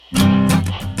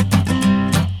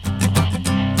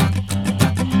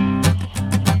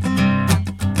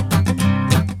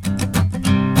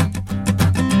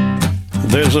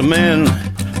There's a man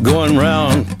going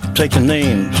round taking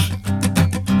names,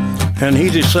 and he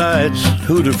decides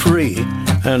who to free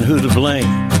and who to blame.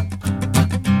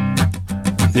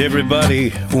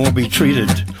 Everybody won't be treated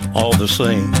all the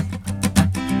same.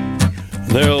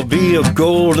 There'll be a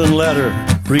golden ladder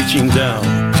reaching down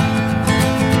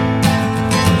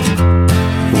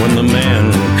when the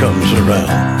man comes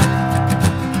around.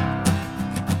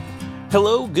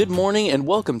 Hello, good morning, and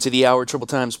welcome to the Our Trouble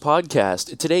Times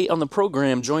podcast. Today on the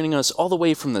program, joining us all the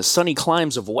way from the sunny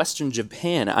climes of Western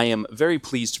Japan, I am very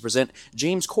pleased to present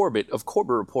James Corbett of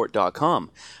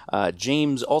CorbettReport.com.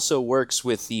 James also works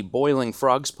with the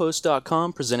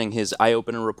BoilingFrogsPost.com, presenting his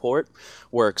eye-opener report,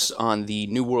 works on the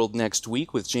New World Next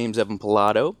Week with James Evan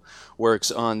Pilato,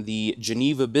 works on the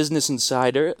Geneva Business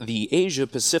Insider, the Asia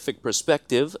Pacific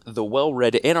Perspective, the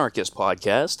well-read Anarchist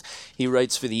podcast. He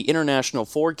writes for the International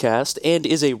Forecast and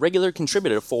is a regular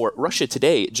contributor for Russia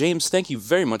Today. James, thank you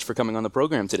very much for coming on the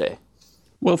program today.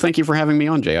 Well, thank you for having me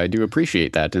on, Jay. I do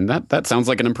appreciate that. And that sounds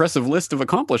like an impressive list of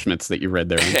accomplishments that you read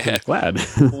there. I'm glad.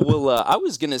 Well, I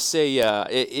was going to say,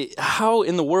 how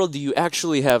in the world do you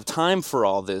actually have time for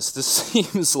all this? This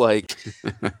seems like...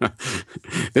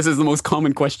 This is the most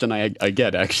common question I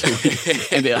get, actually.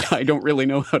 And I don't really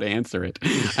know how to answer it.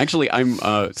 Actually, I'm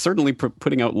certainly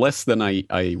putting out less than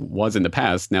I was in the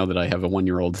past, now that I have a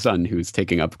 1-year-old son who's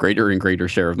taking up greater and greater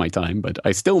share of my time. But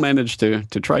I still manage to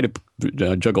try to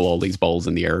juggle all these balls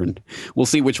in the air, and we'll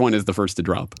see which one is the first to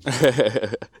drop.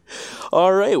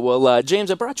 All right. Well, James,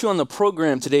 I brought you on the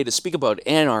program today to speak about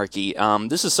anarchy.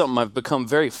 This is something I've become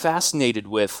very fascinated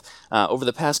with over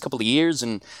the past couple of years,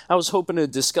 and I was hoping to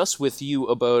discuss with you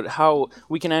about how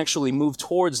we can actually move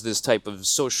towards this type of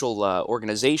social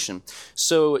organization.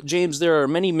 So, James, there are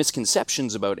many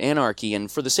misconceptions about anarchy,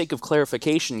 and for the sake of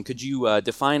clarification, could you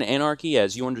define anarchy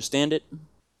as you understand it?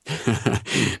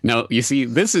 Now, you see,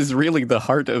 this is really the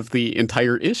heart of the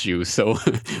entire issue, so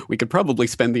we could probably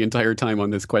spend the entire time on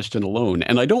this question alone.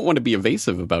 And I don't want to be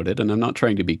evasive about it, and I'm not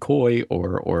trying to be coy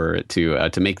or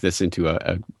to make this into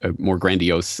a more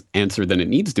grandiose answer than it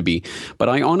needs to be. But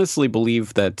I honestly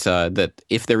believe that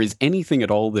if there is anything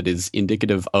at all that is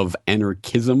indicative of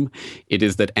anarchism, it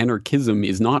is that anarchism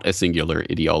is not a singular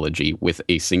ideology with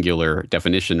a singular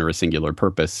definition or a singular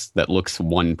purpose that looks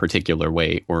one particular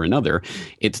way or another.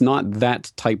 It's not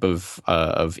that type of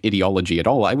ideology at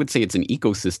all. I would say it's an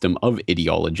ecosystem of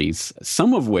ideologies,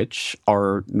 some of which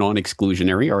are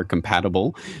non-exclusionary, are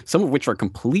compatible, some of which are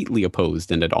completely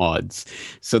opposed and at odds,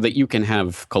 so that you can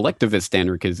have collectivist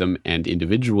anarchism and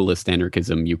individualist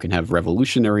anarchism, you can have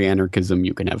revolutionary anarchism,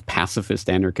 you can have pacifist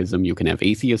anarchism, you can have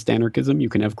atheist anarchism, you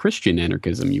can have Christian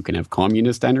anarchism, you can have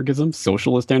communist anarchism,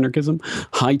 socialist anarchism,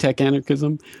 high-tech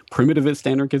anarchism, primitivist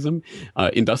anarchism,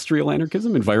 industrial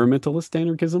anarchism, environmentalist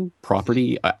anarchism,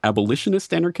 property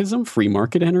abolitionist anarchism, free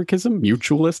market anarchism,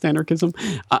 mutualist anarchism.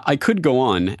 I could go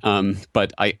on,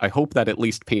 but I hope that at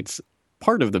least paints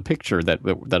part of the picture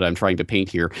that I'm trying to paint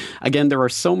here. Again, there are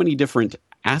so many different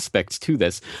aspects to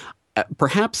this.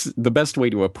 Perhaps the best way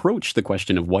to approach the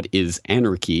question of what is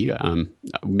anarchy,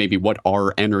 maybe what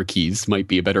are anarchies might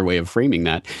be a better way of framing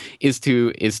that, is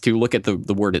to look at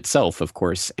the word itself. Of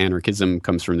course, anarchism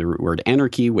comes from the root word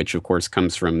anarchy, which of course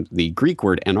comes from the Greek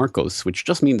word anarchos, which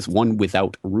just means one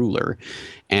without ruler.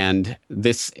 And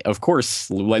this, of course,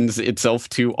 lends itself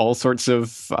to all sorts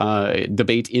of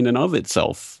debate in and of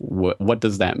itself. What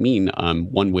does that mean,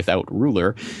 one without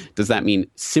ruler? Does that mean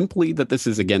simply that this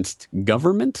is against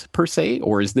government, per se,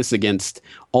 or is this against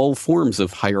all forms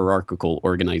of hierarchical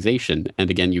organization? And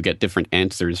again, you get different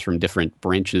answers from different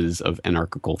branches of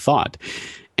anarchical thought.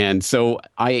 And so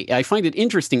I find it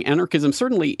interesting. Anarchism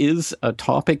certainly is a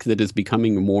topic that is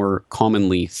becoming more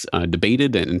commonly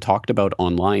debated and talked about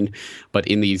online. But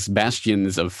in these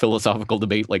bastions of philosophical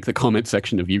debate, like the comment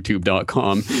section of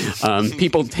YouTube.com,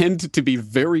 people tend to be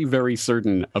very, very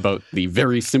certain about the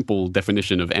very simple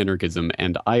definition of anarchism.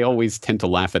 And I always tend to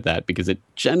laugh at that because it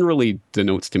generally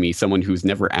denotes to me someone who's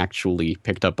never actually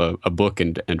picked up a book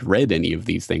and read any of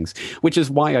these things, which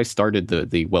is why I started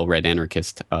the Well-Read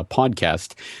Anarchist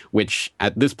podcast, which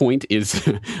at this point is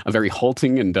a very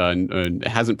halting and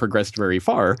hasn't progressed very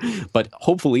far. But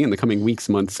hopefully in the coming weeks,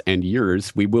 months, and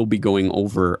years, we will be going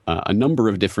over a number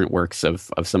of different works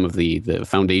of some of the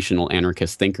foundational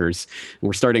anarchist thinkers. And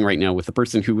we're starting right now with the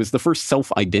person who was the first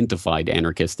self-identified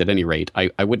anarchist, at any rate.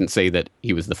 I wouldn't say that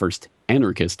he was the first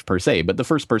anarchist per se, but the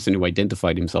first person who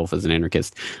identified himself as an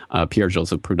anarchist,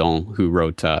 Pierre-Joseph Proudhon, who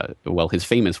wrote, his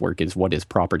famous work is What is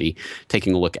Property?,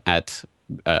 taking a look at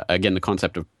again, the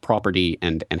concept of property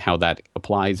and how that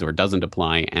applies or doesn't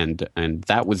apply, and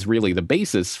that was really the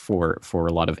basis for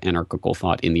a lot of anarchical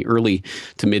thought in the early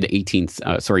to mid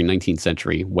 19th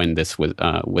century, when this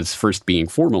was first being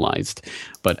formalized.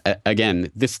 But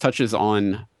again, this touches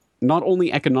on not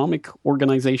only economic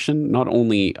organization, not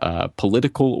only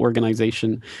political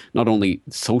organization, not only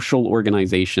social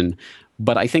organization,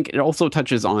 but I think it also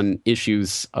touches on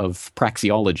issues of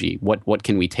praxeology. What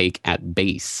can we take at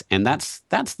base? And that's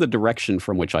the direction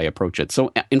from which I approach it.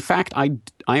 So in fact, I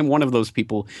am one of those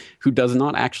people who does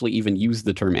not actually even use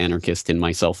the term anarchist in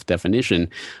my self-definition,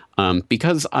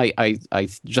 because I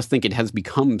just think it has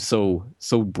become so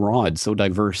broad, so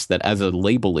diverse, that as a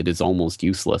label it is almost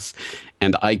useless.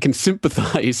 And I can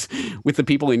sympathize with the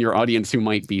people in your audience who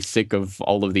might be sick of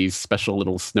all of these special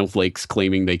little snowflakes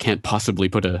claiming they can't possibly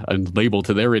put a label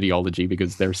to their ideology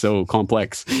because they're so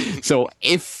complex. So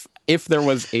if there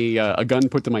was a gun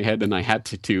put to my head and I had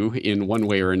to in one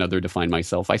way or another define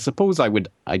myself, I suppose I would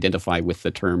identify with the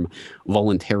term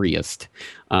voluntarist,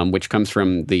 which comes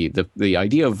from the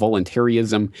idea of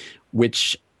voluntarism,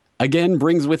 which again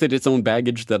brings with it its own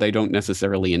baggage that I don't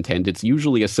necessarily intend. It's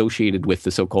usually associated with the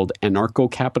so-called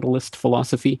anarcho-capitalist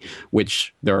philosophy,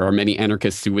 which there are many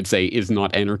anarchists who would say is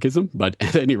not anarchism, but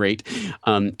at any rate,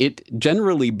 it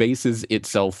generally bases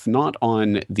itself not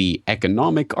on the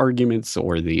economic arguments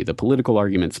or the political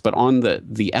arguments, but on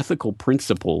the ethical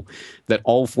principle that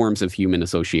all forms of human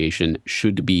association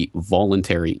should be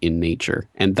voluntary in nature.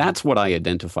 And that's what I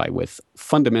identify with.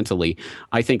 Fundamentally,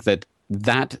 I think that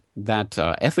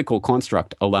ethical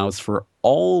construct allows for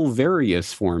all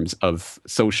various forms of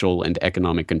social and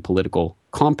economic and political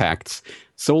compacts,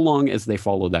 so long as they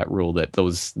follow that rule that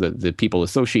the people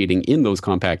associating in those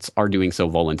compacts are doing so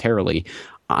voluntarily.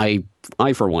 I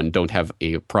for one don't have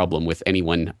a problem with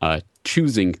anyone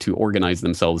choosing to organize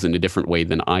themselves in a different way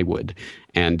than I would.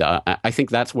 And I think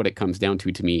that's what it comes down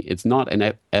to me. It's not an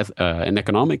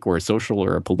economic or a social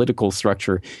or a political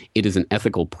structure. It is an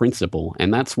ethical principle.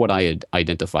 And that's what I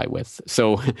identify with.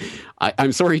 So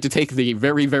I'm sorry to take the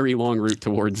very, very long route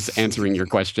towards answering your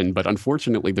question, but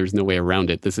unfortunately, there's no way around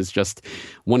it. This is just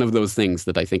one of those things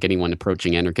that I think anyone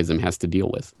approaching anarchism has to deal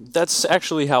with. That's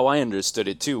actually how I understood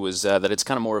it, too, was that it's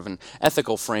kind of more of an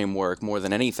ethical framework more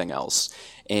than anything else.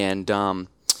 And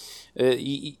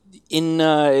in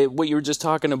what you were just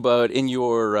talking about in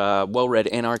your well-read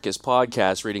Anarchist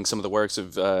podcast, reading some of the works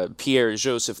of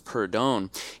Pierre-Joseph Proudhon,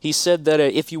 he said that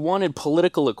if you wanted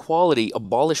political equality,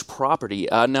 abolish property.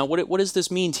 Now, what does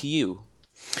this mean to you?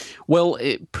 Well,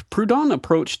 Proudhon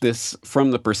approached this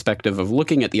from the perspective of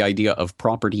looking at the idea of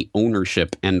property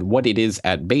ownership, and what it is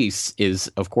at base is,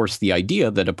 of course, the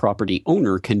idea that a property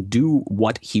owner can do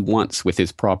what he wants with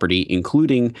his property,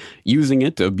 including using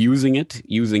it, abusing it,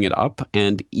 using it up,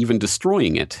 and even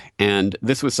destroying it. And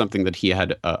this was something that he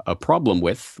had a problem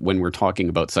with when we're talking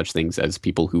about such things as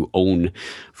people who own,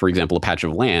 for example, a patch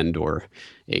of land or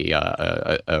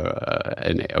a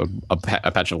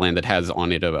patch of land that has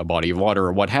on it a body of water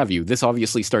or what have you. This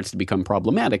obviously starts to become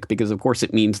problematic because, of course,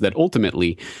 it means that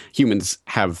ultimately humans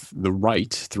have the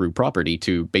right through property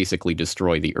to basically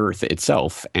destroy the earth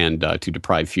itself and to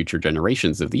deprive future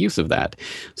generations of the use of that.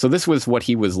 So this was what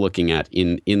he was looking at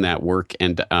in that work,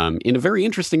 and in a very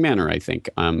interesting manner, I think.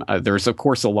 There's, of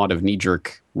course, a lot of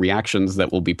knee-jerk reactions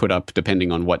that will be put up depending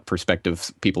on what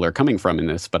perspectives people are coming from in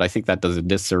this, but I think that does a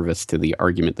disservice to the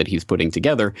argument that he's putting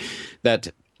together, that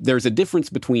there's a difference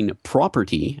between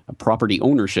property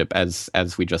ownership, as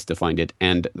we just defined it,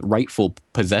 and rightful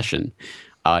possession.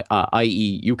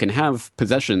 I.e., you can have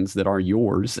possessions that are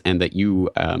yours and that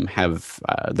you have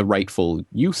the rightful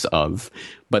use of,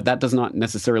 but that does not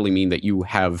necessarily mean that you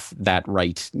have that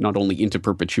right not only into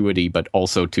perpetuity, but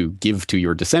also to give to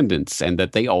your descendants, and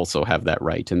that they also have that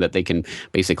right, and that they can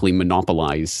basically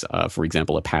monopolize, for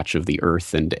example, a patch of the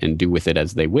earth and do with it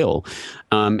as they will.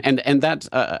 And that,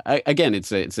 again,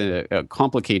 it's a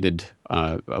complicated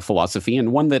philosophy,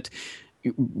 and one that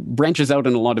branches out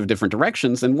in a lot of different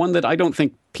directions, and one that I don't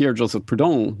think Pierre-Joseph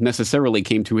Proudhon necessarily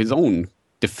came to his own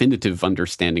definitive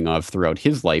understanding of throughout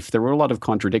his life. There were a lot of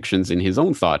contradictions in his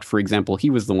own thought. For example, he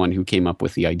was the one who came up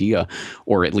with the idea,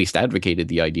 or at least advocated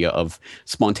the idea, of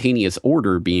spontaneous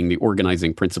order being the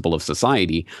organizing principle of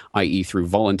society, i.e. through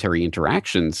voluntary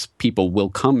interactions, people will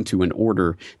come to an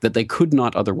order that they could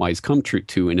not otherwise come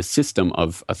to in a system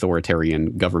of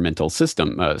authoritarian governmental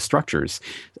structures.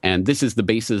 And this is the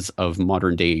basis of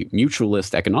modern-day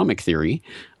mutualist economic theory,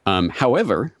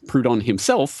 However, Proudhon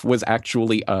himself was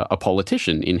actually a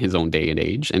politician in his own day and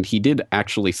age, and he did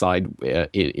actually side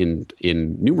in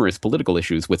numerous political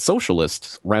issues with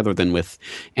socialists rather than with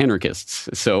anarchists.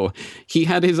 So he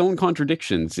had his own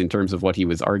contradictions in terms of what he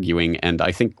was arguing, and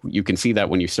I think you can see that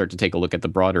when you start to take a look at the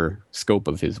broader scope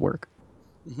of his work.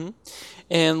 Mm-hmm.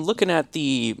 And looking at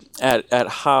at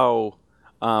how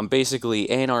basically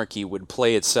anarchy would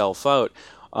play itself out,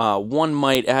 one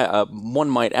might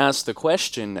ask the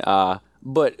question,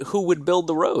 but who would build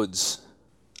the roads?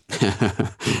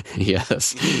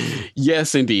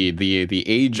 Yes, indeed. The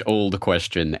age-old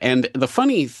question. And the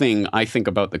funny thing I think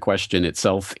about the question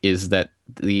itself is that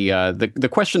the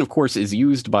question, of course, is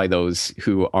used by those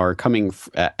who are coming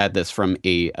at this from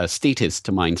a statist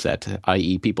mindset,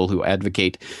 i.e. people who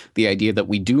advocate the idea that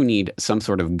we do need some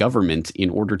sort of government in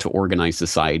order to organize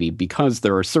society because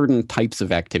there are certain types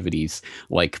of activities,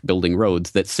 like building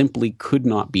roads, that simply could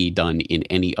not be done in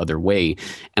any other way.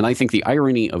 And I think the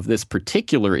irony of this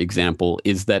particular example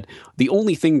is that the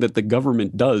only thing that the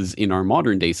government does in our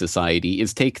modern day society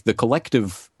is take the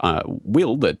collective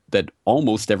will that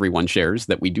almost everyone shares,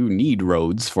 that we do need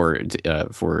roads to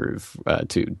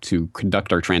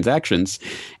conduct our transactions,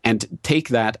 and take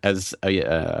that as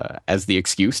the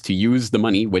excuse to use the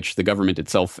money which the government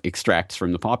itself extracts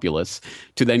from the populace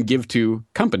to then give to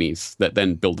companies that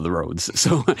then build the roads.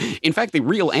 So, in fact, the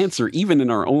real answer, even in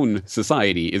our own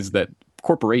society, is that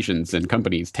corporations and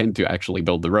companies tend to actually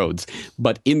build the roads.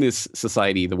 But in this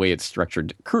society, the way it's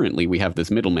structured currently, we have this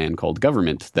middleman called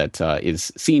government that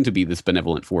is seen to be this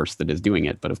benevolent force that is doing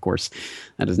it. But of course,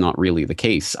 that is not really the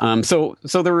case. So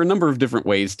there are a number of different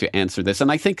ways to answer this.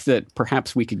 And I think that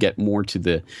perhaps we could get more to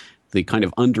the kind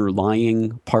of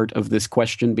underlying part of this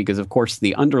question, because of course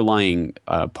the underlying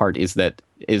part is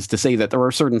to say that there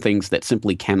are certain things that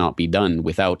simply cannot be done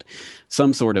without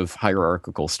some sort of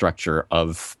hierarchical structure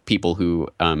of people who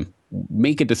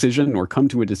make a decision or come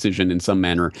to a decision in some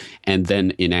manner and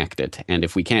then enact it. And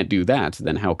if we can't do that,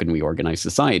 then how can we organize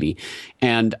society?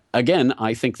 And again,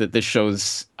 I think that this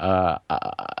shows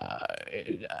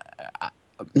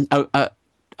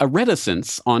a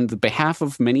reticence on the behalf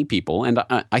of many people, and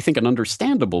I think an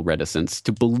understandable reticence,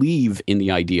 to believe in the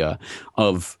idea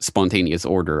of spontaneous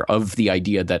order, of the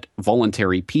idea that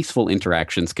voluntary, peaceful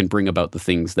interactions can bring about the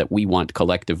things that we want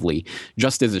collectively,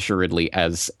 just as assuredly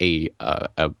as a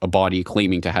body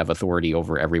claiming to have authority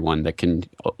over everyone that can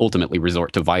ultimately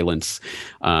resort to violence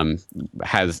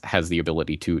has the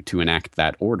ability to enact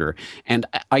that order. And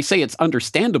I say it's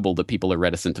understandable that people are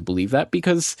reticent to believe that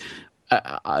because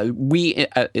we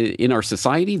in our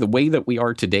society, the way that we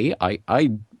are today, I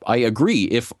agree.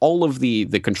 If all of the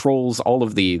controls, all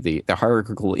of the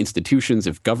hierarchical institutions,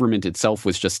 if government itself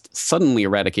was just suddenly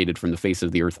eradicated from the face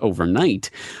of the earth overnight,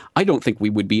 I don't think we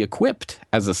would be equipped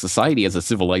as a society, as a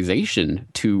civilization,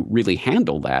 to really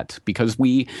handle that, because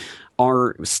we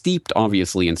are steeped,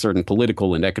 obviously, in certain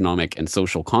political and economic and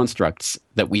social constructs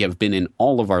that we have been in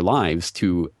all of our lives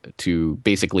to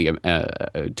basically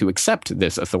to accept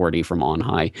this authority from on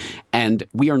high. And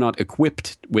we are not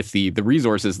equipped with the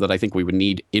resources that I think we would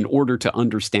need in order to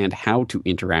understand how to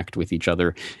interact with each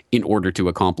other in order to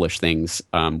accomplish things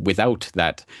without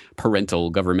that parental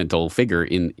governmental figure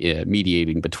in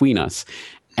mediating between us.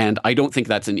 And I don't think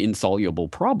that's an insoluble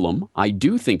problem. I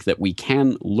do think that we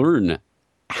can learn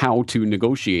how to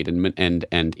negotiate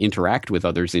and interact with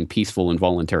others in peaceful and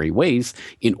voluntary ways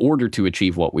in order to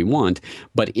achieve what we want.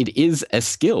 But it is a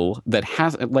skill that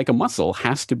has, like a muscle,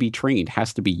 has to be trained,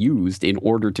 has to be used in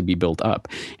order to be built up.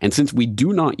 And since we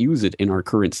do not use it in our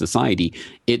current society,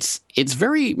 it's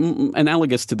very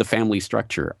analogous to the family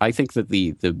structure. I think that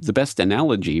the best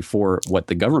analogy for what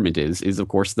the government is of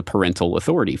course the parental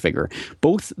authority figure,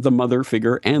 both the mother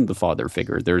figure and the father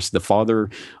figure. There's the father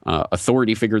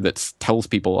authority figure that tells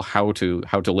people how to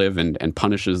live and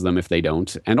punishes them if they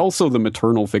don't, and also the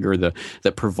maternal figure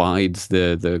that provides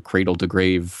the cradle to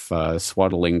grave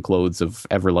swaddling clothes of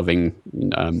ever loving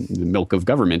milk of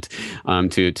government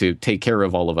to take care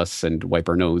of all of us and wipe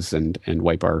our nose and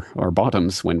wipe our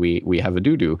bottoms when we have a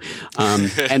doo-doo.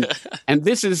 And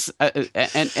this is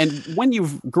and when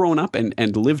you've grown up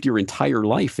and lived your entire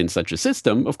life in such a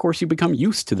system, of course you become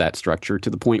used to that structure to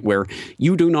the point where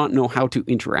you do not know how to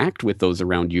interact with those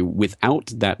around you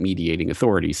without that mediating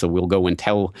authority. So we'll go and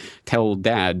tell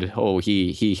dad, oh,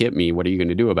 he hit me, what are you going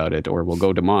to do about it? Or we'll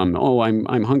go to mom, oh, I'm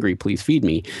hungry, please feed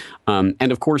me.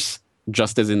 And of course,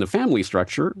 just as in the family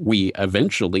structure, we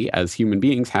eventually, as human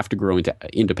beings, have to grow into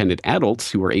independent adults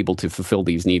who are able to fulfill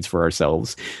these needs for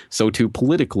ourselves. So too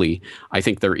politically, I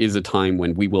think there is a time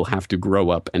when we will have to grow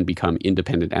up and become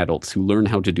independent adults who learn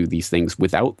how to do these things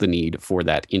without the need for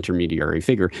that intermediary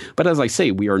figure. But as I say,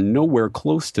 we are nowhere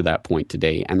close to that point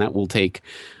today, and that will take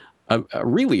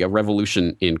really a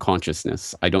revolution in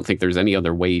consciousness. I don't think there's any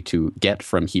other way to get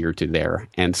from here to there.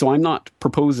 And so I'm not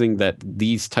proposing that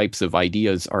these types of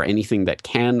ideas are anything that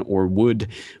can or would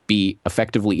be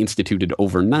effectively instituted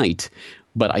overnight.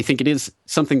 But I think it is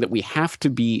something that we have to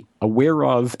be aware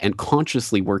of and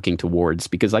consciously working towards,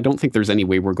 because I don't think there's any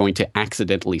way we're going to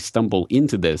accidentally stumble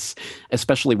into this,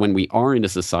 especially when we are in a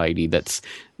society that's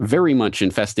very much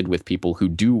infested with people who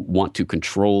do want to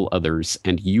control others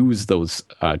and use those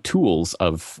tools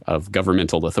of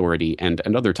governmental authority and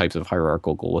other types of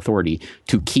hierarchical authority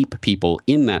to keep people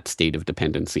in that state of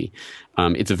dependency.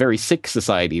 It's a very sick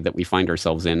society that we find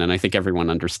ourselves in, and I think everyone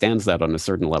understands that on a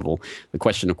certain level. The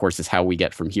question, of course, is how we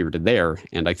get from here to there,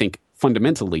 and I think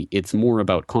fundamentally it's more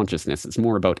about consciousness, it's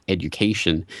more about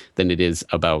education than it is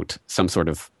about some sort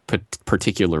of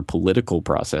particular political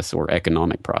process or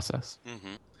economic process.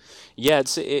 Mm-hmm. Yeah,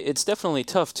 it's definitely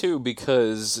tough too,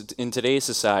 because in today's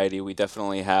society we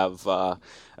definitely have a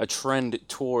trend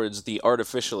towards the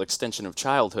artificial extension of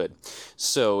childhood.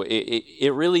 So it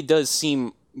really does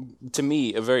seem to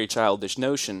me a very childish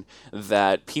notion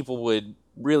that people would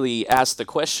really ask the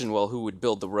question, well, who would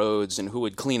build the roads and who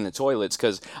would clean the toilets?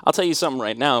 Because I'll tell you something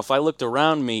right now, if I looked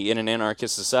around me in an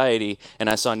anarchist society and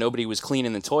I saw nobody was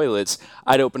cleaning the toilets,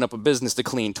 I'd open up a business to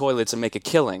clean toilets and make a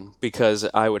killing, because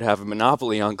I would have a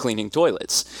monopoly on cleaning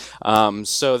toilets.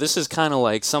 So this is kind of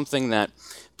like something that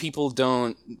people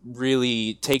don't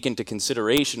really take into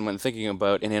consideration when thinking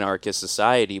about an anarchist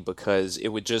society, because it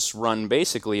would just run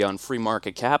basically on free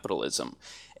market capitalism.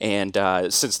 And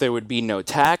since there would be no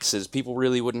taxes, people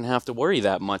really wouldn't have to worry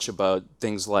that much about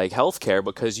things like healthcare,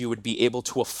 because you would be able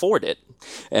to afford it.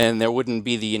 And there wouldn't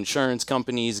be the insurance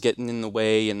companies getting in the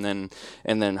way and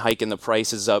then hiking the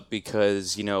prices up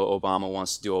because, Obama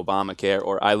wants to do Obamacare.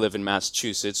 Or I live in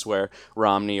Massachusetts, where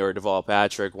Romney or Deval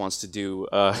Patrick wants to do,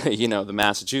 the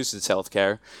Massachusetts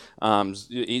healthcare.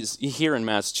 Here in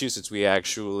Massachusetts, we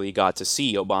actually got to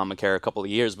see Obamacare a couple of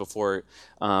years before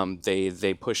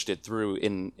they pushed it through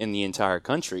in the entire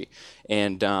country.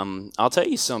 And I'll tell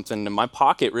you something, my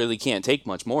pocket really can't take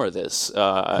much more of this.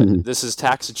 This is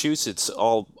Taxachusetts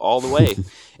all the way.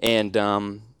 And,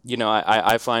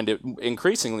 I find it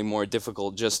increasingly more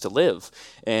difficult just to live.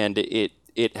 And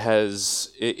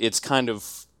it's kind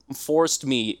of forced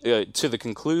me to the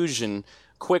conclusion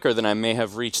quicker than I may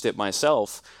have reached it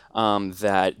myself,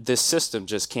 that this system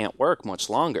just can't work much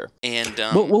longer. And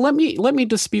well, let me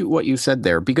dispute what you said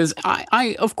there, because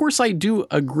I of course I do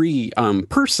agree.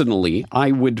 Personally,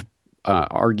 I would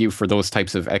argue for those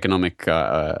types of economic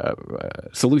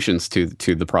solutions to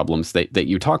the problems that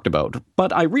you talked about.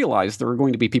 But I realize there are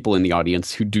going to be people in the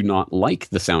audience who do not like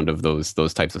the sound of those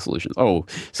types of solutions. Oh,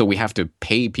 so we have to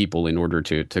pay people in order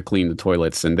to clean the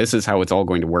toilets, and this is how it's all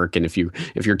going to work. And if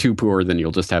you're too poor, then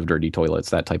you'll just have dirty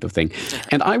toilets, that type of thing.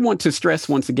 And I want to stress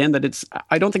once again that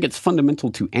I don't think it's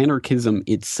fundamental to anarchism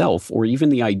itself, or even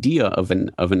the idea of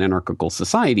an anarchical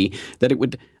society, that it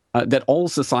would that all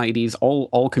societies,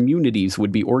 all communities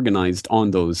would be organized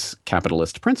on those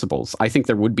capitalist principles. I think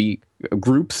there would be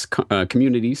groups,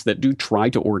 communities that do try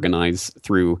to organize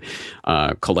through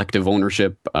collective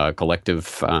ownership,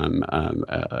 collective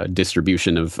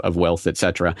distribution of wealth,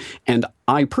 etc. And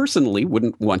I personally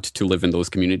wouldn't want to live in those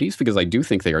communities, because I do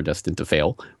think they are destined to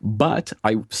fail. But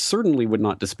I certainly would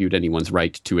not dispute anyone's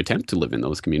right to attempt to live in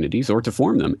those communities or to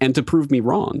form them and to prove me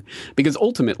wrong. Because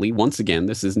ultimately, once again,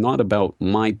 this is not about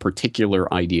my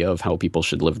particular idea of how people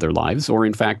should live their lives, or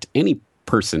in fact, any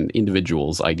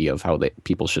individual's idea of how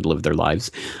people should live their lives.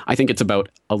 I think it's about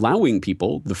allowing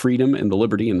people the freedom and the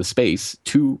liberty and the space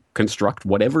to construct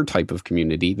whatever type of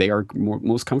community they are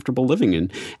most comfortable living in.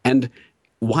 And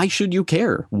why should you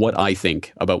care what I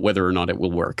think about whether or not it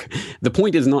will work? The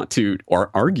point is not to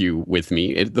argue with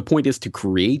me. The point is to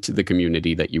create the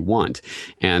community that you want.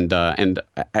 And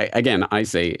again, I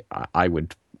say I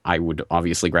would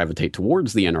obviously gravitate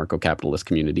towards the anarcho-capitalist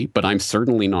community, but I'm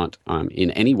certainly not in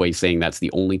any way saying that's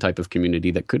the only type of community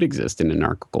that could exist in an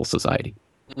anarchical society.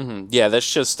 Mm-hmm. Yeah,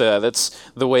 that's just that's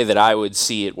the way that I would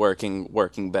see it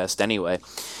working best anyway.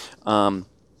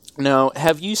 Now,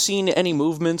 have you seen any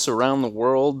movements around the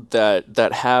world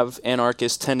that have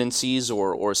anarchist tendencies,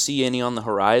 or see any on the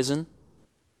horizon?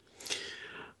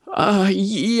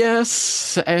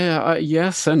 Yes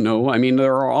and no. I mean,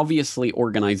 there are obviously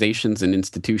organizations and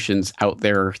institutions out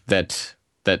there that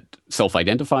that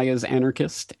self-identify as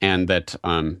anarchist and that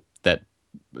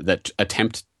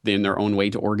attempt in their own way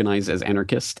to organize as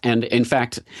anarchist. And in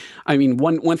fact, I mean,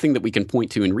 one thing that we can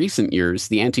point to in recent years,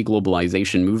 the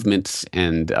anti-globalization movement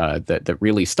and that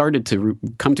really started to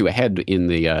come to a head in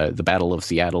the Battle of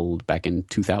Seattle back in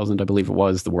 2000, I believe it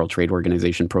was, the World Trade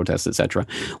Organization protests, etc.,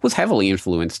 was heavily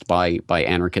influenced by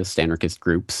anarchist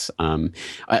groups.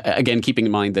 Again, keeping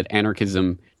in mind that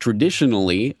anarchism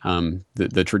traditionally,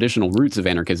 the traditional roots of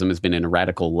anarchism has been in a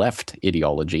radical left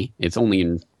ideology. It's only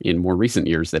in more recent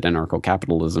years that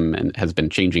anarcho-capitalism has been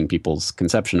changing people's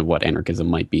conception of what anarchism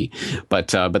might be. But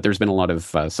there's been a lot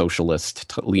of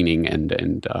socialist-leaning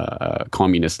and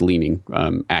communist-leaning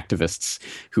activists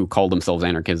who call themselves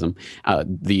anarchism.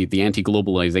 The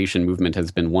anti-globalization movement has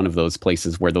been one of those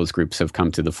places where those groups have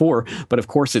come to the fore. But of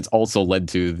course, it's also led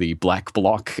to the Black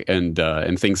Bloc and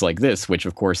things like this, which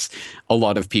of course a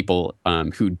lot of people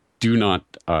who do not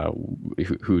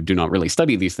really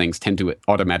study these things tend to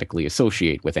automatically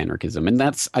associate with anarchism. And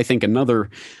that's, I think, another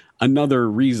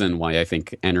reason why I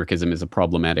think anarchism is a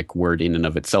problematic word in and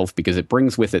of itself, because it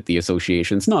brings with it the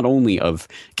associations not only of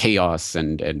chaos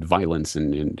and violence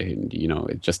and you know,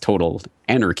 just total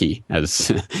anarchy,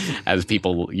 as as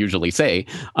people usually say,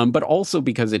 but also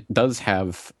because it does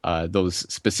have those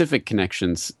specific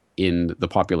connections in the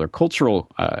popular cultural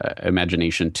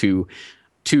imagination to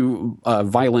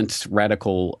violent,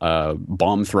 radical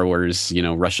bomb throwers, you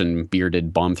know, Russian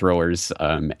bearded bomb throwers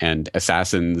and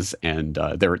assassins. And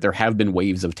there have been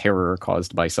waves of terror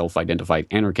caused by self-identified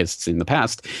anarchists in the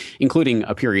past, including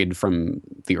a period from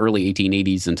the early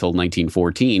 1880s until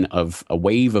 1914 of a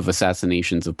wave of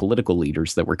assassinations of political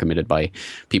leaders that were committed by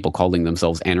people calling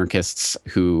themselves anarchists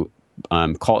who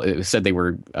said they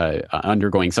were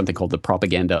undergoing something called the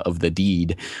propaganda of the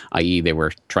deed, i.e. they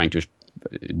were trying to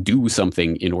do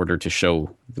something in order to show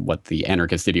what the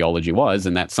anarchist ideology was,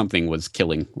 and that something was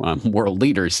killing world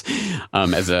leaders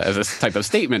as a type of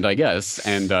statement, I guess.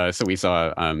 And so we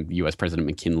saw U.S. President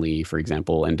McKinley, for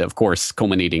example, and of course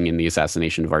culminating in the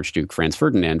assassination of Archduke Franz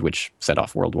Ferdinand, which set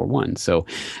off World War I.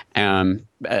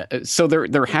 So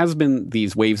there has been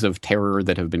these waves of terror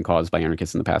that have been caused by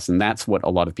anarchists in the past, and that's what a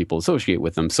lot of people associate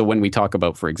with them. So when we talk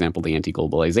about, for example, the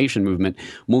anti-globalization movement,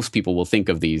 most people will think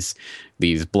of these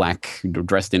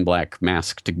dressed in black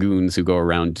masked goons who go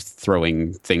around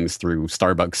throwing things through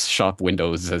Starbucks shop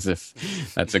windows as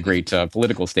if that's a great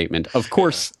political statement. Of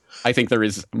course, I think there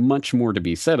is much more to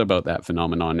be said about that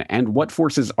phenomenon and what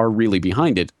forces are really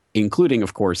behind it, including,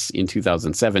 of course, in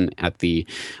 2007 at the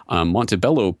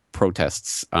Montebello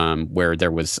protests, where there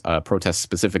was protests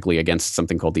specifically against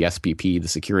something called the SPP, the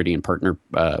Security and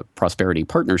Prosperity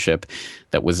Partnership,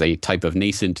 that was a type of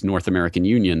nascent North American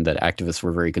union that activists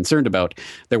were very concerned about.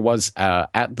 There was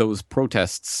at those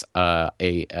protests a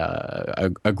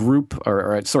group,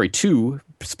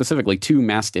 two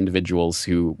masked individuals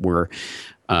who were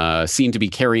seen to be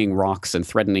carrying rocks and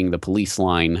threatening the police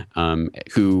line,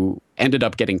 who ended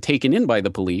up getting taken in by the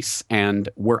police and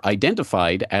were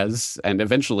identified as, and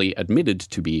eventually admitted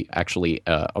to be actually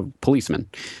policemen.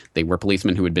 They were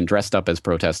policemen who had been dressed up as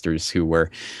protesters who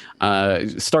were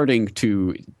starting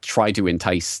to try to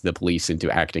entice the police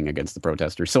into acting against the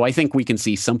protesters. So I think we can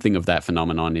see something of that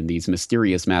phenomenon in these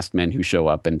mysterious masked men who show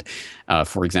up. And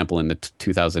for example, in the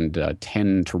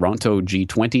 2010 Toronto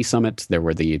G20 summit, there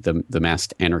were the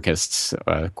masked anarchists,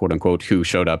 quote unquote, who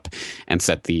showed up and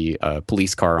set the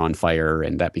police car on fire,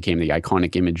 and that became the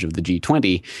iconic image of the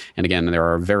G20. And again, there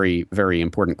are very, very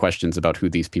important questions about who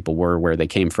these people were, where they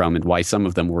came from, and why some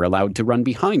of them were allowed to run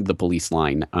behind the police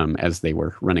line as they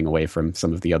were running away from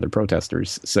some of the other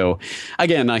protesters. So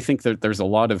again, I think that there's a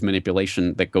lot of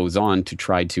manipulation that goes on to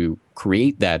try to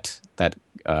create that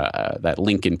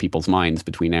link in people's minds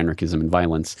between anarchism and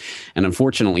violence. And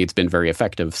unfortunately, it's been very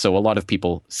effective. So a lot of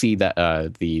people see that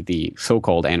the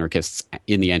so-called anarchists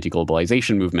in the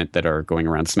anti-globalization movement that are going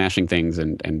around smashing things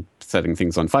and setting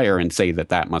things on fire and say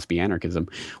that must be anarchism.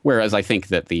 Whereas I think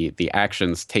that the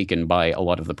actions taken by a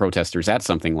lot of the protesters at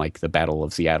something like the Battle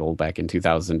of Seattle back in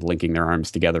 2000, linking their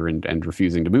arms together and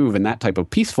refusing to move, and that type of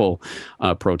peaceful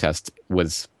protest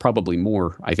was probably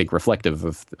more, I think, reflective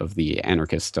of the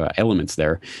anarchist elements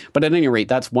there. But at any rate,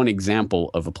 that's one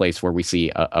example of a place where we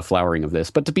see a flowering of this.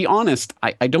 But to be honest,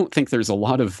 I don't think there's a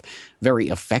lot of very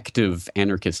effective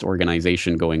anarchist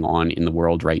organization going on in the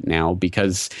world right now,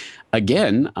 because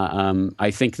again,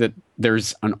 I think that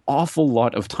there's an awful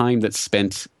lot of time that's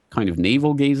spent kind of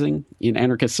navel gazing in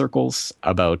anarchist circles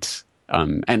about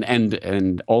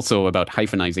and also about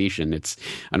hyphenization. It's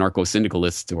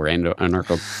anarcho-syndicalist or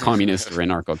anarcho-communist or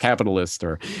anarcho-capitalist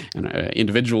or an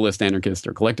individualist anarchist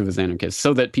or collectivist anarchist,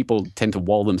 so that people tend to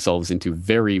wall themselves into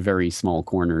very, very small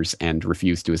corners and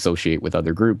refuse to associate with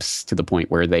other groups to the point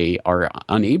where they are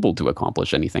unable to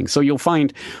accomplish anything. So you'll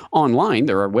find online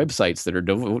there are websites that are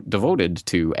devoted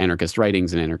to anarchist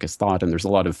writings and anarchist thought, and there's a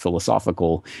lot of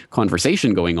philosophical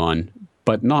conversation going on,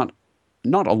 but not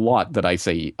a lot that I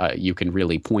say you can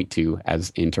really point to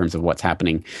as in terms of what's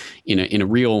happening in a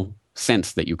real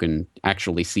sense that you can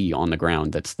actually see on the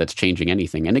ground that's changing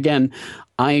anything. And again,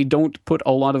 I don't put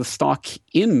a lot of stock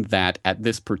in that at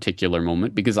this particular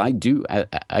moment, because I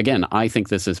think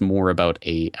this is more about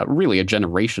really a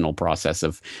generational process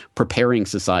of preparing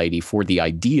society for the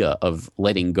idea of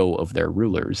letting go of their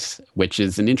rulers, which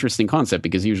is an interesting concept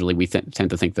because usually we tend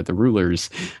to think that the rulers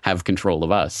have control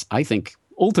of us. I think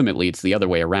ultimately, it's the other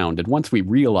way around. And once we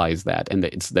realize that, and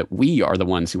it's that we are the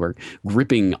ones who are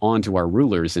gripping onto our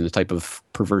rulers in a type of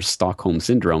perverse Stockholm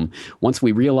syndrome, once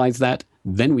we realize that,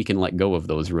 then we can let go of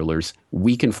those rulers.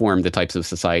 We can form the types of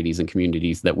societies and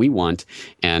communities that we want.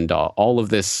 And all of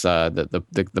this,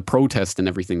 the protest and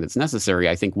everything that's necessary,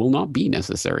 I think will not be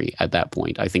necessary at that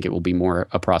point. I think it will be more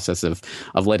a process of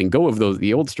letting go of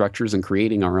the old structures and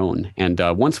creating our own. And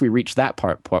once we reach that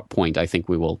point, I think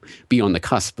we will be on the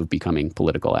cusp of becoming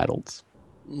political adults.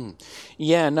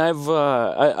 Yeah, and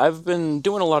I've been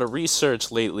doing a lot of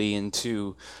research lately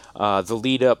into the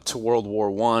lead up to World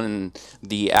War I,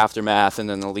 the aftermath, and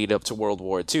then the lead up to World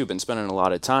War II. Been spending a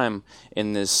lot of time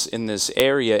in this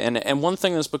area, and one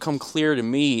thing that's become clear to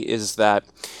me is that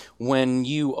when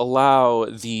you allow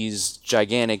these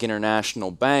gigantic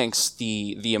international banks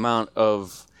the amount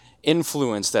of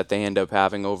influence that they end up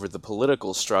having over the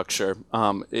political structure,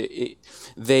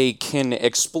 they can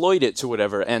exploit it to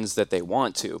whatever ends that they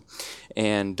want to,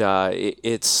 and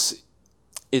it's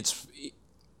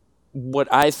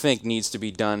what I think needs to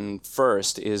be done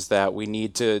first is that we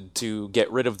need to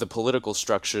get rid of the political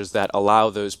structures that allow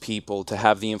those people to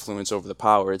have the influence over the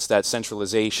power. It's that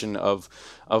centralization of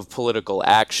political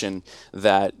action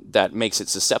that makes it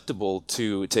susceptible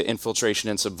to infiltration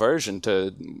and subversion,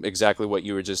 to exactly what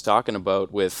you were just talking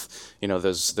about with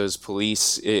those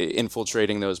police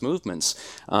infiltrating those movements,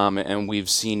 and we've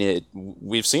seen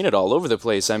it all over the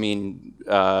place. I mean,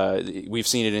 we've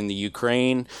seen it in the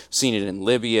Ukraine, seen it in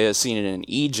Libya, seen it in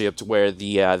Egypt, where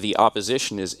the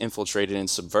opposition is infiltrated and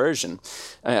subverted.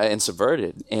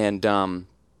 And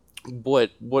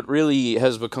what really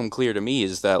has become clear to me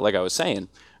is that, like I was saying,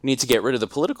 we need to get rid of the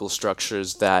political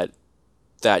structures that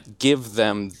give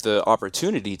them the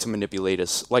opportunity to manipulate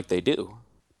us like they do.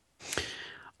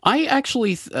 I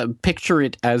actually picture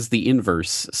it as the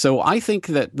inverse. So I think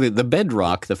that the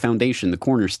bedrock, the foundation, the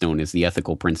cornerstone is the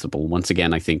ethical principle. Once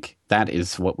again, I think that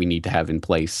is what we need to have in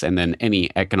place. And then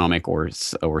any economic or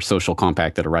social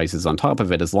compact that arises on top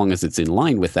of it, as long as it's in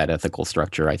line with that ethical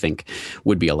structure, I think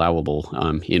would be allowable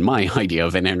in my idea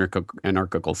of an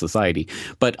anarchical society.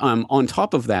 But on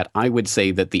top of that, I would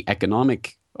say that the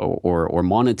economic or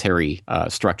monetary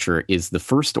structure is the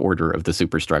first order of the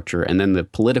superstructure, and then the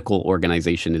political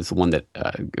organization is the one that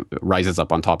rises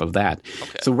up on top of that.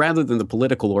 Okay. So rather than the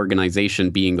political organization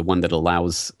being the one that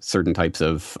allows certain types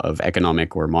of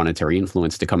economic or monetary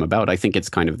influence to come about, I think it's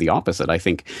kind of the opposite. I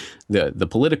think the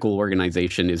political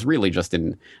organization is really just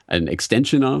an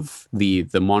extension of the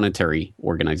monetary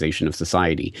organization of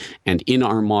society. And in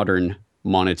our modern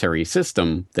monetary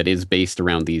system that is based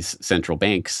around these central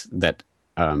banks that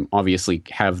obviously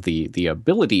have the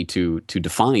ability to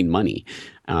define money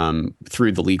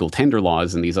through the legal tender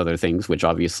laws and these other things, which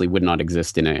obviously would not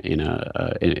exist in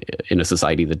a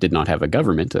society that did not have a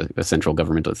government, a central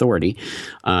government authority.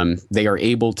 They are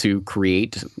able to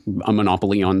create a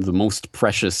monopoly on the most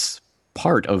precious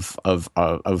part of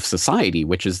society,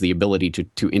 which is the ability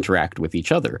to interact with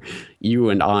each other. You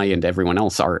and I and everyone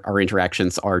else, our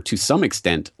interactions are to some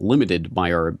extent limited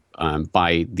by our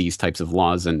by these types of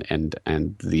laws and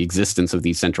the existence of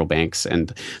these central banks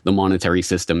and the monetary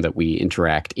system that we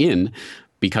interact in.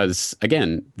 Because,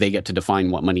 again, they get to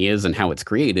define what money is and how it's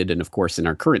created. And, of course, in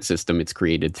our current system, it's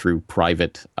created through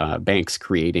private banks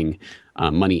creating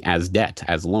money as debt,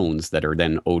 as loans that are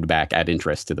then owed back at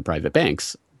interest to the private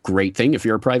banks. Great thing if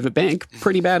you're a private bank,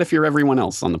 pretty bad if you're everyone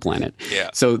else on the planet. Yeah.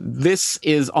 So this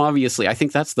is obviously, I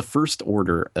think that's the first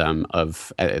order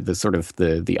of the sort of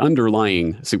the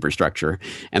underlying superstructure,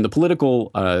 and the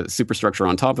political superstructure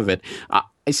on top of it.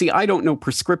 I don't know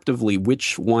prescriptively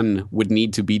which one would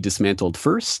need to be dismantled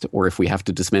first, or if we have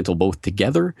to dismantle both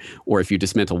together, or if you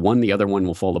dismantle one, the other one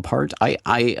will fall apart.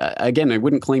 Again, I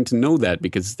wouldn't claim to know that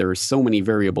because there are so many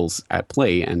variables at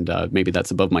play, and maybe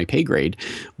that's above my pay grade.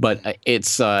 But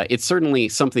it's certainly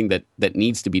something that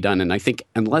needs to be done. And I think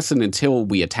unless and until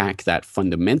we attack that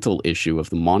fundamental issue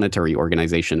of the monetary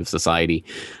organization of society,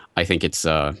 I think it's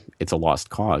a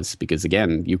lost cause, because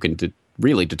again, you can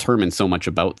really determine so much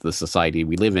about the society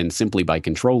we live in simply by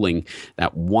controlling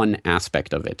that one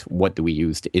aspect of it. What do we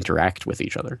use to interact with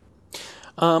each other?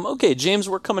 Okay, James,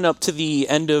 we're coming up to the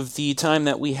end of the time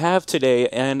that we have today,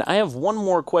 and I have one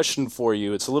more question for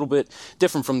you. It's a little bit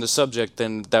different from the subject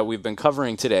that we've been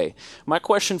covering today. My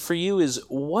question for you is,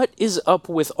 what is up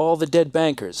with all the dead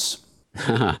bankers?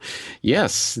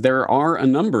 Yes, there are a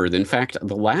number. In fact,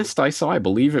 the last I saw, I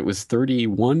believe it was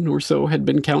 31 or so had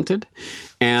been counted.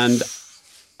 And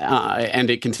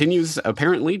it continues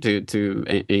apparently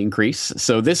to increase.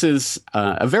 So this is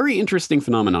a very interesting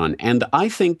phenomenon. And I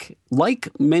think, like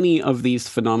many of these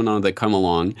phenomena that come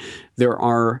along, there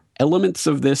are elements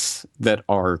of this that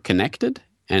are connected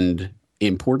and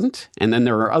important. And then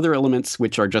there are other elements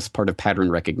which are just part of pattern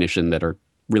recognition that are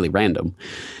really random.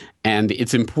 And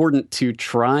it's important to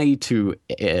try to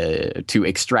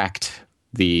extract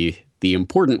the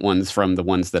important ones from the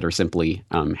ones that are simply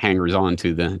hangers on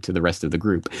to the rest of the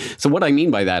group. So what I mean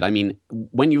by that,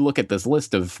 when you look at this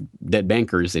list of dead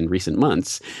bankers in recent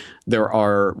months, there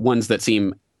are ones that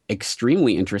seem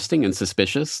extremely interesting and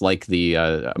suspicious, like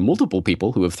the multiple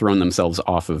people who have thrown themselves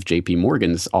off of JP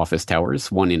Morgan's office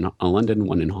towers, one in London,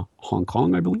 one in Hong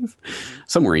Kong, I believe,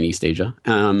 somewhere in East Asia.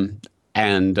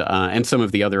 And some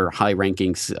of the other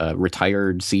high-ranking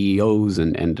retired CEOs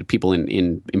and people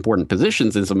in important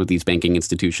positions in some of these banking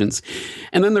institutions.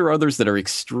 And then there are others that are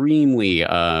extremely,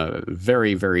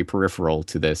 very, very peripheral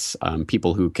to this,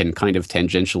 people who can kind of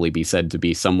tangentially be said to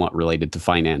be somewhat related to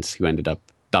finance, who ended up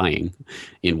dying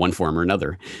in one form or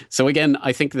another. So again,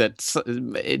 I think that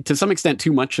to some extent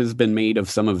too much has been made of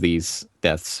some of these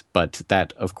deaths, but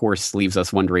that, of course, leaves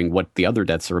us wondering what the other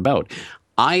deaths are about.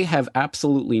 I have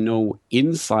absolutely no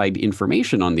inside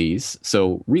information on these,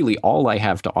 so really all I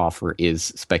have to offer is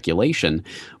speculation.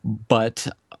 But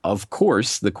of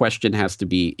course, the question has to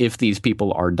be, if these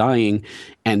people are dying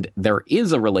and there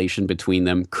is a relation between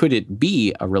them, could it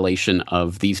be a relation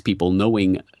of these people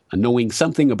knowing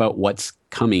something about what's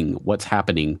coming, what's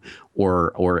happening,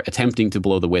 or attempting to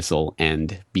blow the whistle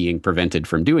and being prevented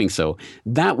from doing so?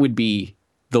 That would be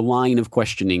the line of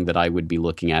questioning that I would be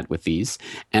looking at with these.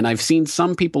 And I've seen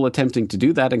some people attempting to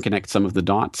do that and connect some of the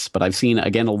dots, but I've seen,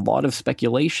 again, a lot of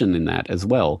speculation in that as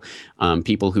well.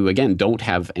 People who, again, don't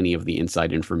have any of the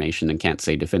inside information and can't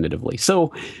say definitively.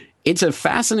 So it's a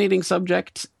fascinating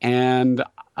subject, and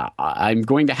I'm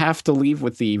going to have to leave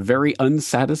with the very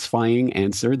unsatisfying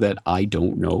answer that I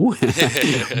don't know.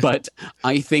 But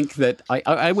I think that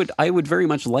I would very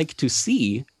much like to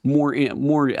see a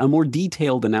more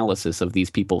detailed analysis of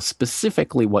these people,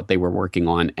 specifically what they were working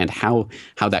on and how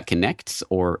that connects,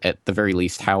 or at the very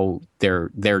least how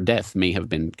their death may have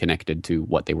been connected to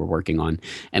what they were working on.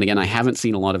 And again, I haven't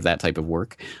seen a lot of that type of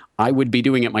work. I would be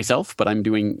doing it myself, but I'm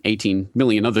doing 18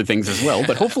 million other things as well.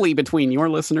 But hopefully between your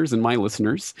listeners and my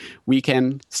listeners, we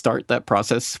can start that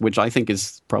process, which I think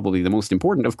is probably the most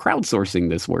important, of crowdsourcing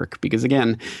this work. Because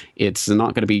again, it's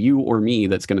not going to be you or me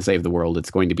that's going to save the world. It's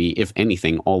going to be, if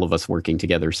anything, all of us working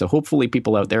together. So hopefully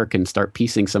people out there can start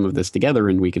piecing some of this together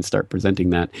and we can start presenting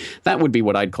that. That would be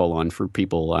what I'd call on for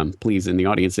people, please, in the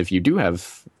audience, if you do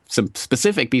have some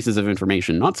specific pieces of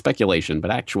information, not speculation, but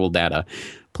actual data,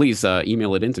 please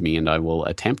email it into me and I will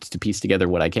attempt to piece together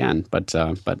what I can. But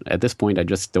at this point, I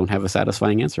just don't have a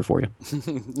satisfying answer for you.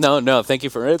 No, thank you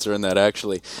for answering that,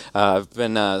 actually. I've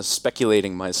been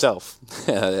speculating myself,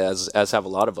 as have a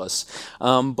lot of us.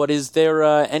 But is there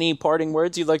any parting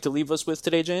words you'd like to leave us with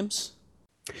today, James?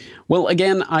 Well,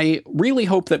 again, I really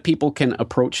hope that people can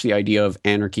approach the idea of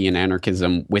anarchy and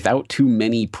anarchism without too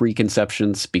many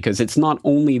preconceptions, because it's not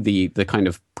only the kind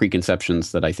of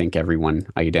preconceptions that I think everyone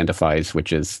identifies,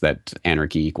 which is that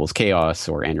anarchy equals chaos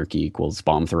or anarchy equals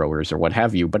bomb throwers or what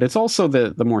have you, but it's also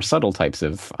the more subtle types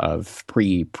of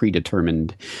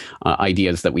predetermined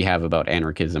ideas that we have about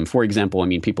anarchism. For example,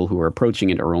 people who are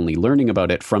approaching it or only learning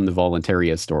about it from the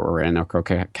voluntarist or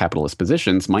anarcho-capitalist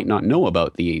positions might not know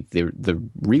about the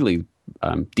really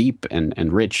deep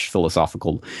and rich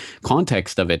philosophical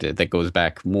context of it that goes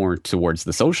back more towards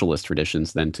the socialist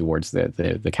traditions than towards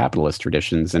the capitalist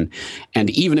traditions. And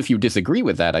even if you disagree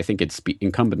with that, I think it's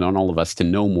incumbent on all of us to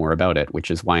know more about it,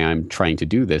 which is why I'm trying to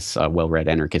do this Well-Read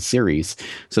Anarchist series,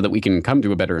 so that we can come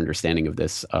to a better understanding of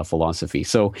this philosophy.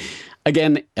 So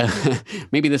again,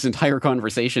 maybe this entire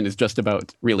conversation is just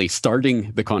about really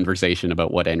starting the conversation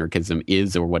about what anarchism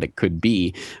is or what it could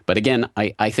be. But again,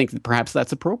 I think that perhaps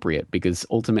that's appropriate, because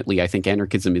ultimately I think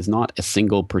anarchism is not a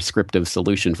single prescriptive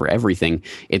solution for everything.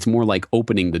 It's more like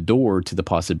opening the door to the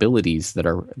possibilities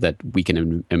that we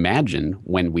can imagine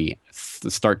when we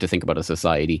start to think about a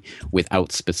society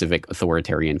without specific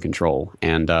authoritarian control.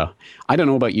 And I don't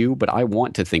know about you, but I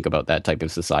want to think about that type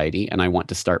of society, and I want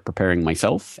to start preparing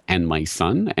myself and my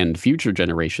son and future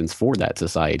generations for that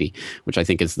society, which I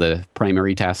think is the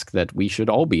primary task that we should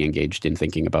all be engaged in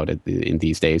thinking about it in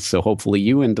these days. So hopefully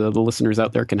you and the listeners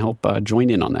out there can help join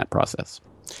in on that process.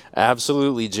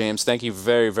 Absolutely, James. Thank you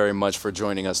very, very much for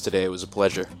joining us today. It was a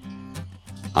pleasure.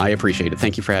 I appreciate it.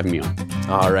 Thank you for having me on.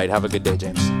 All right. Have a good day,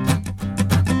 James.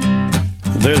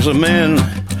 There's a man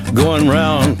going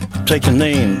round taking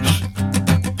names,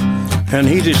 and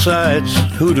he decides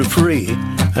who to free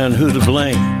and who to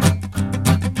blame.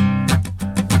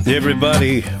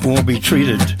 Everybody won't be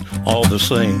treated all the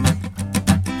same.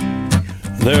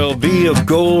 There'll be a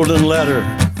golden ladder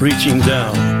reaching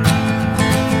down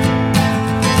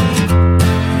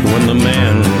when the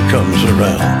man comes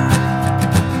around.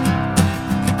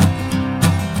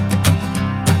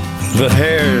 The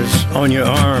hairs on your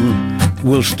arm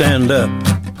will stand up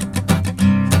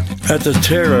at the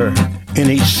terror in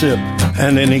each sip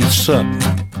and in each sup.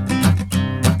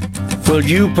 Will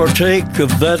you partake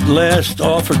of that last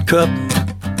offered cup,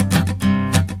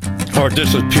 or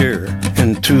disappear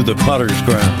into the potter's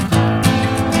ground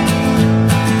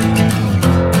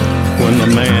when the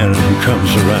man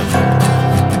comes around?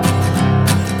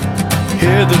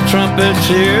 Hear the trumpets,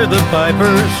 hear the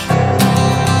pipers,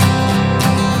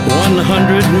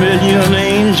 100 million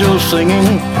angels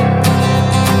singing.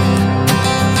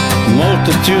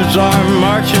 Multitudes are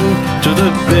marching to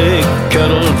the big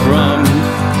kettle drum.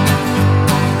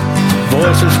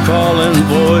 Voices calling,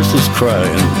 voices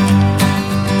crying.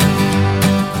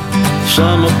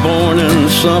 Some are born and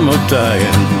some are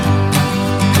dying.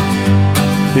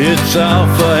 It's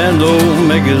Alpha and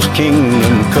Omega's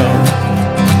kingdom come.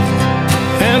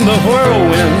 And the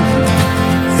whirlwind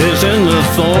is in the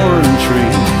thorn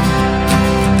tree.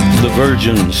 The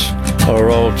virgins are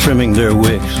all trimming their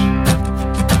wicks.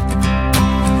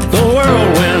 The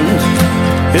whirlwind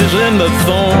is in the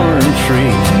thorn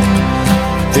tree.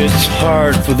 It's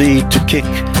hard for thee to kick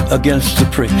against the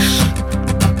pricks.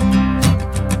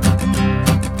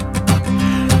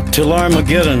 Till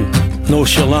Armageddon, no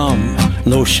shalom,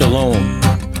 no shalom.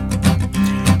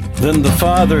 Then the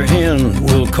father hen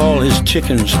will call his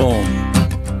chickens home.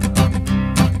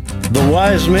 The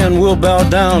wise men will bow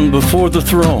down before the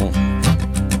throne,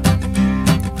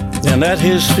 and at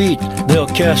his feet they'll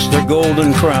cast their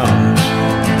golden crowns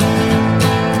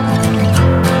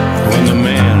when the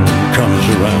man comes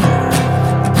around.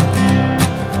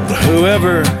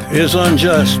 Whoever is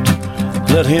unjust,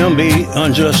 let him be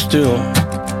unjust still.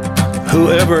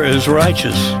 Whoever is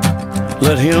righteous,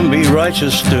 let him be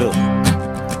righteous still.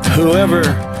 Whoever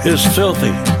is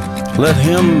filthy, let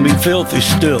him be filthy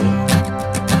still.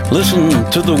 Listen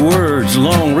to the words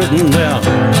long written down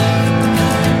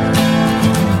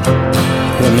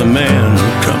when the man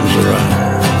comes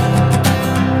around.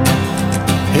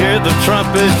 Hear the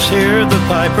trumpets, hear the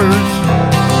pipers,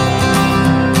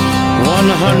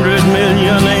 100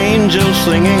 million angels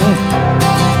singing.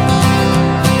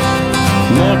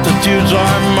 Multitudes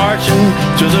are marching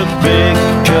to the big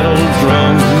kettle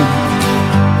drum.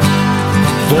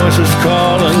 Voices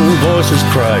calling, voices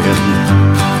crying.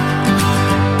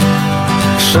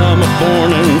 Some are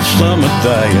born and some are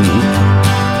dying.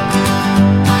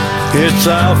 It's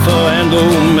Alpha and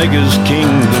Omega's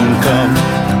kingdom come.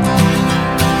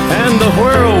 And the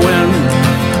whirlwind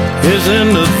is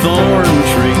in the thorn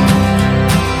tree.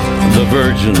 The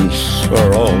virgins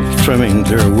are all trimming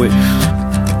their wicks.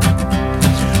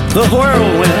 The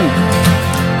whirlwind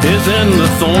is in the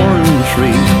thorn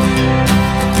tree.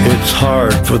 It's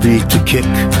hard for thee to kick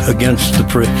against the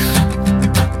pricks.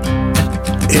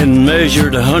 In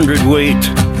measured 100-weight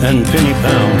and penny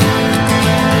pound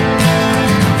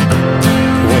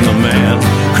when the man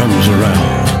comes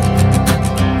around.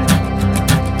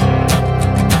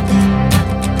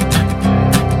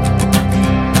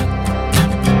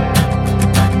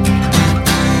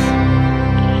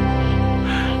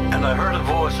 And I heard a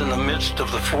voice in the midst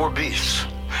of the four beasts,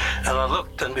 and I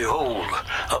looked, and behold,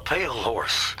 a pale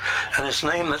horse, and his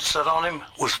name that sat on him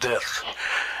was Death,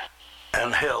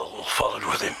 and hell followed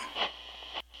with him.